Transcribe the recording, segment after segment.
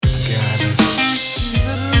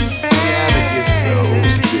Gotta get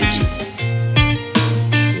those digits.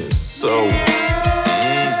 You're so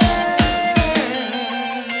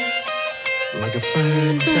like a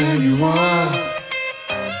fine dime you are,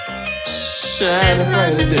 shining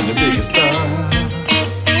brighter than the biggest star.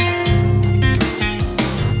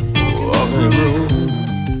 Walk in the room,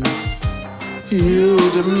 you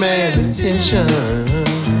demand attention.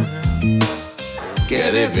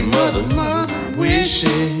 Got every mother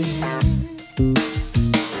wishing.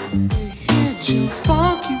 Hit you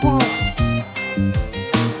funky walk,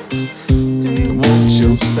 they want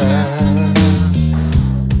your style.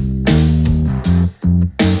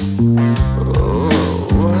 Oh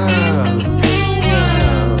wow,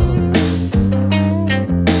 wow.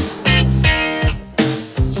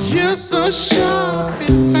 You're so sharp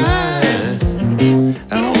and fine.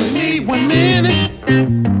 I only need 1 minute.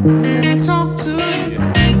 Let me talk to you.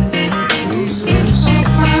 You're so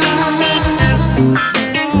fine.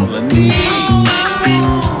 All I need.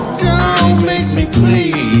 Don't make me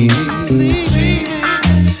plead.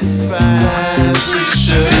 Fine, sweet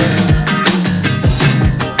sugar.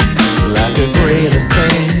 Like a grain of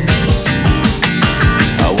sand,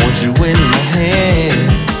 I want you in my hand.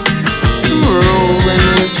 Rolling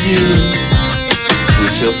with you,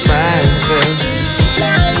 with your fine self.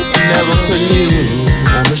 Never put you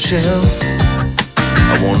on the shelf.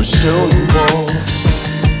 I wanna show you off,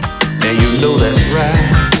 and you know that's right.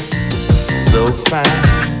 So fine,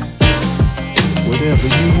 whatever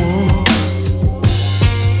you want,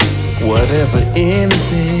 whatever,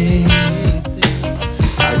 anything,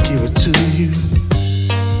 I'll give it to you.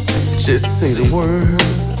 Just say the word,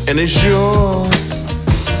 and it's yours.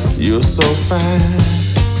 You're so fine,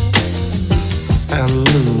 I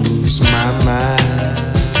lose my mind.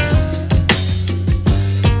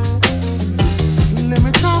 Let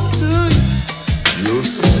me talk to you. You're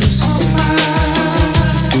so fine.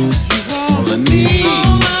 All I need.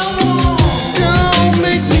 Don't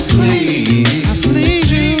make me plead. I plead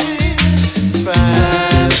you.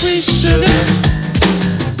 Fine, sweet sugar.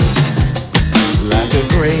 Like a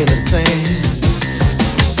grain of sand,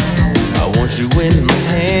 I want you in my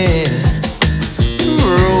hand.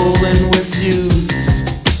 Rolling with you,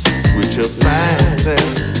 with your fine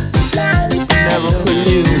self. Never put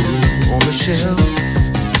you on the shelf.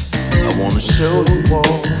 I wanna show you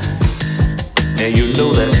off, and you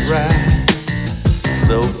know that's right.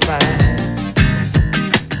 So fine,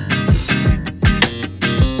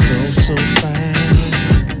 so fine.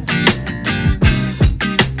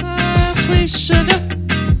 Fine, sweet sugar.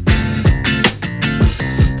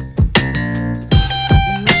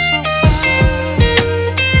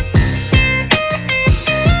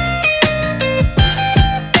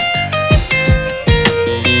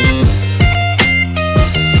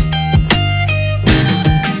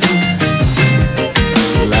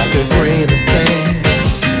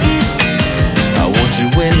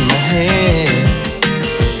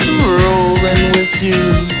 You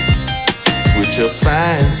with your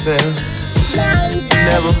fine self,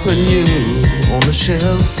 never putting you on the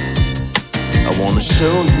shelf. I wanna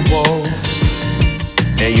show you off,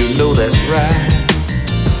 and you know that's right.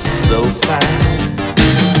 So fine,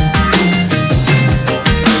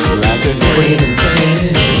 like a grain of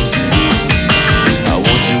sand, I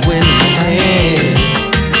want you in my hand,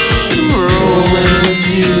 rolling with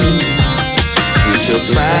you with your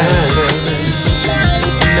fine self.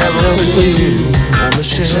 Never put you on the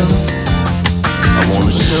shelf. I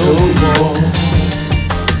wanna show you off,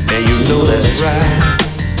 and you know that's right.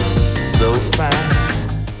 So fine.